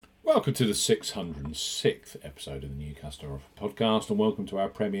Welcome to the 606th episode of the New Customer Offer podcast, and welcome to our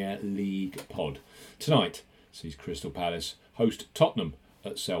Premier League pod. Tonight sees Crystal Palace host Tottenham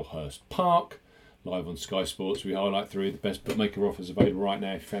at Selhurst Park. Live on Sky Sports, we highlight three of the best bookmaker offers available right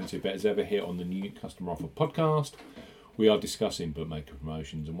now if you fancy a bet as ever here on the New Customer Offer podcast. We are discussing bookmaker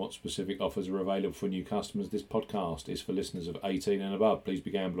promotions and what specific offers are available for new customers. This podcast is for listeners of 18 and above. Please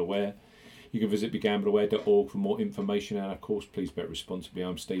be gamble aware. You can visit begambleaware.org for more information, and of course please bet responsibly.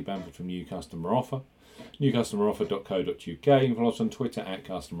 I'm Steve Bamford from New Customer Offer, newcustomeroffer.co.uk, and follow us on Twitter at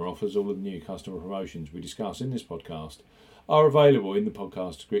Customer Offers. All of the new customer promotions we discuss in this podcast are available in the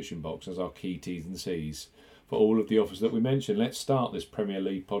podcast description box as our key T's and C's for all of the offers that we mentioned. Let's start this Premier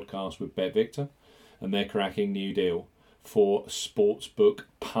League podcast with BetVictor and their cracking new deal for sportsbook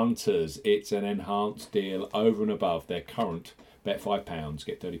punters. It's an enhanced deal over and above their current bet £5,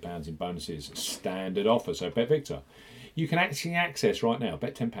 get £30 in bonuses standard offer. So BetVictor, you can actually access right now.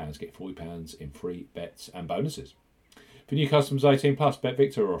 Bet £10, get £40 in free bets and bonuses. For new customers 18 plus,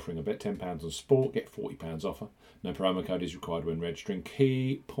 BetVictor are offering a bet £10 on sport, get £40 offer. No promo code is required when registering.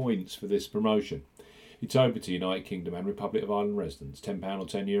 Key points for this promotion. It's open to United Kingdom and Republic of Ireland residents. £10 or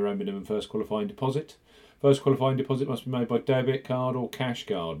 €10 minimum first qualifying deposit. First qualifying deposit must be made by debit card or cash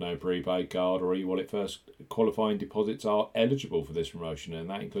card. No prepaid card or e-wallet first qualifying deposits are eligible for this promotion, and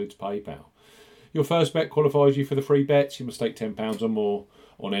that includes PayPal. Your first bet qualifies you for the free bets. You must stake £10 or more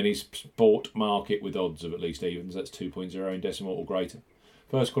on any sport market with odds of at least evens. That's 2.0 in decimal or greater.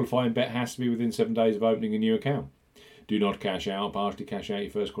 First qualifying bet has to be within 7 days of opening a new account. Do not cash out, partially cash out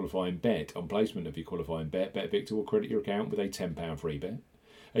your first qualifying bet. On placement of your qualifying bet, BetVictor will credit your account with a £10 free bet.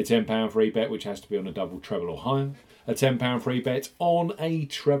 A £10 free bet which has to be on a double, treble or higher. A £10 free bet on a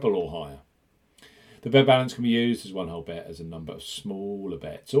treble or higher. The bet balance can be used as one whole bet as a number of smaller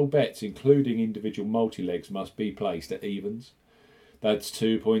bets. All bets, including individual multi-legs, must be placed at evens. That's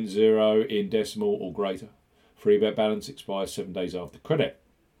 2.0 in decimal or greater. Free bet balance expires 7 days after credit.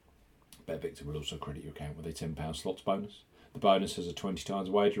 BetVictor will also credit your account with a £10 slots bonus. The bonus has a 20 times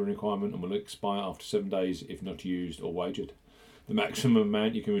wagering requirement and will expire after 7 days if not used or wagered. The maximum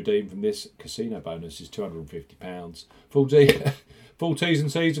amount you can redeem from this casino bonus is £250. Full T's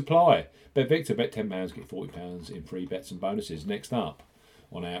and C's apply. BetVictor, bet £10, get £40 in free bets and bonuses. Next up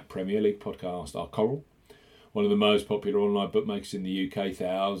on our Premier League podcast are Coral, one of the most popular online bookmakers in the UK.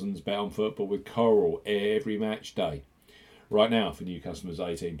 Thousands bet on football with Coral every match day. Right now, for new customers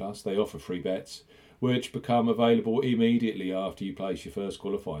 18 plus, they offer free bets which become available immediately after you place your first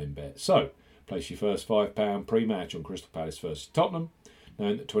qualifying bet. So, place your first £5 pre-match on Crystal Palace versus Tottenham,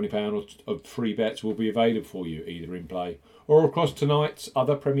 knowing that £20 of free bets will be available for you either in play or across tonight's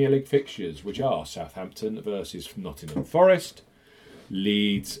other Premier League fixtures, which are Southampton versus Nottingham Forest,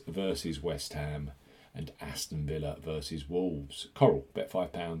 Leeds versus West Ham, and Aston Villa versus Wolves. Coral, bet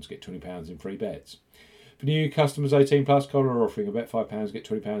 £5, get £20 in free bets. For new customers 18 plus, Coral are offering a bet £5, get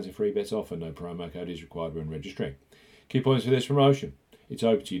 £20 in free bets offer. No promo code is required when registering. Key points for this promotion. It's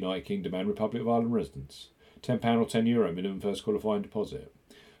open to United Kingdom and Republic of Ireland residents. £10 or €10 minimum first qualifying deposit.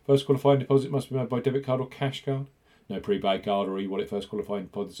 First qualifying deposit must be made by debit card or cash card. No prepaid card or e-wallet first qualifying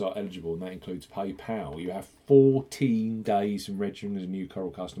deposits are eligible, and that includes PayPal. You have 14 days from registering as a new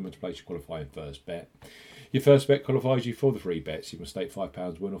Coral customer to place your qualifying first bet. Your first bet qualifies you for the free bets. You must stake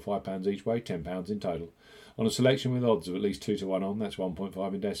 £5 win or £5 each way, £10 in total, on a selection with odds of at least 2 to 1 on, that's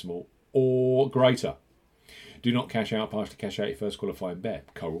 1.5 in decimal, or greater. Do not cash out, partially cash out your first qualifying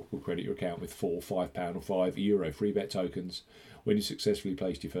bet. Coral will credit your account with £4, £5 or €5 free bet tokens when you successfully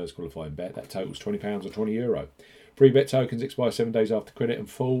placed your first qualifying bet. That totals £20 or €20. Free bet tokens expire 7 days after credit and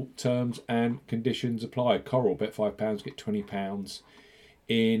full terms and conditions apply. Coral, bet £5, get £20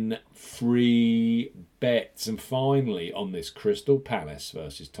 in free bets. And finally, on this Crystal Palace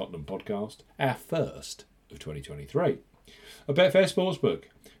versus Tottenham podcast, our first of 2023, a Betfair Sportsbook,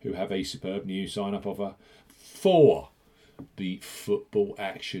 who have a superb new sign-up offer for the football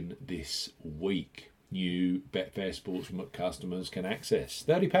action this week. New Betfair Sportsbook customers can access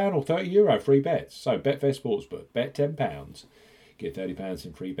 £30 or €30 free bets. So Betfair Sportsbook, bet £10, get £30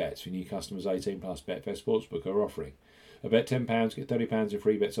 in free bets. For new customers 18 plus, Betfair Sportsbook are offering a bet £10, get £30 in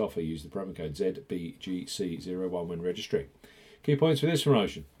free bets offer. Use the promo code ZBGC01 when registering. Key points for this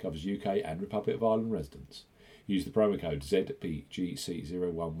promotion: covers UK and Republic of Ireland residents. Use the promo code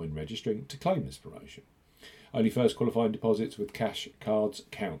ZBGC01 when registering to claim this promotion. Only first qualifying deposits with cash cards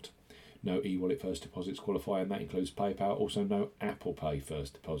count. No e-wallet first deposits qualify, and that includes PayPal. Also no Apple Pay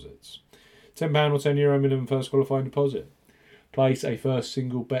first deposits. £10 or €10 minimum first qualifying deposit. Place a first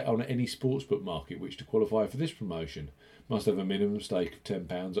single bet on any sportsbook market which, to qualify for this promotion, must have a minimum stake of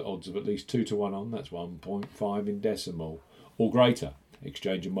 £10 at odds of at least 2 to 1 on, that's 1.5 in decimal, or greater.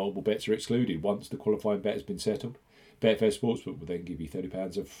 Exchange and multiple bets are excluded once the qualifying bet has been settled. Betfair Sportsbook will then give you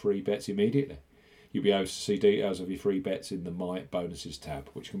 £30 of free bets immediately. You'll be able to see details of your free bets in the My Bonuses tab,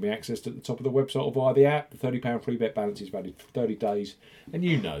 which can be accessed at the top of the website or via the app. The £30 free bet balance is valid for 30 days, and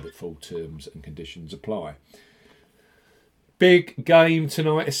you know that full terms and conditions apply. Big game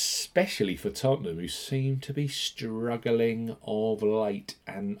tonight, especially for Tottenham, who seem to be struggling of late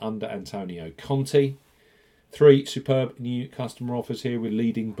and under Antonio Conte. 3 superb new customer offers here with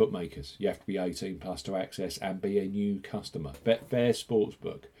leading bookmakers. You have to be 18 plus to access and be a new customer. Betfair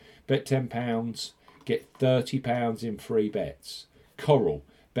Sportsbook. Bet £10, get £30 in free bets. Coral,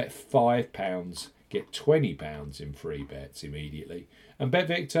 bet £5, get £20 in free bets immediately. And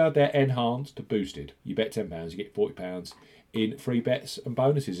BetVictor, they're enhanced, boosted. You bet £10, you get £40 in free bets and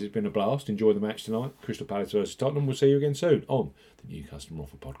bonuses. It's been a blast. Enjoy the match tonight. Crystal Palace versus Tottenham. We'll see you again soon on the New Customer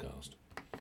Offer Podcast.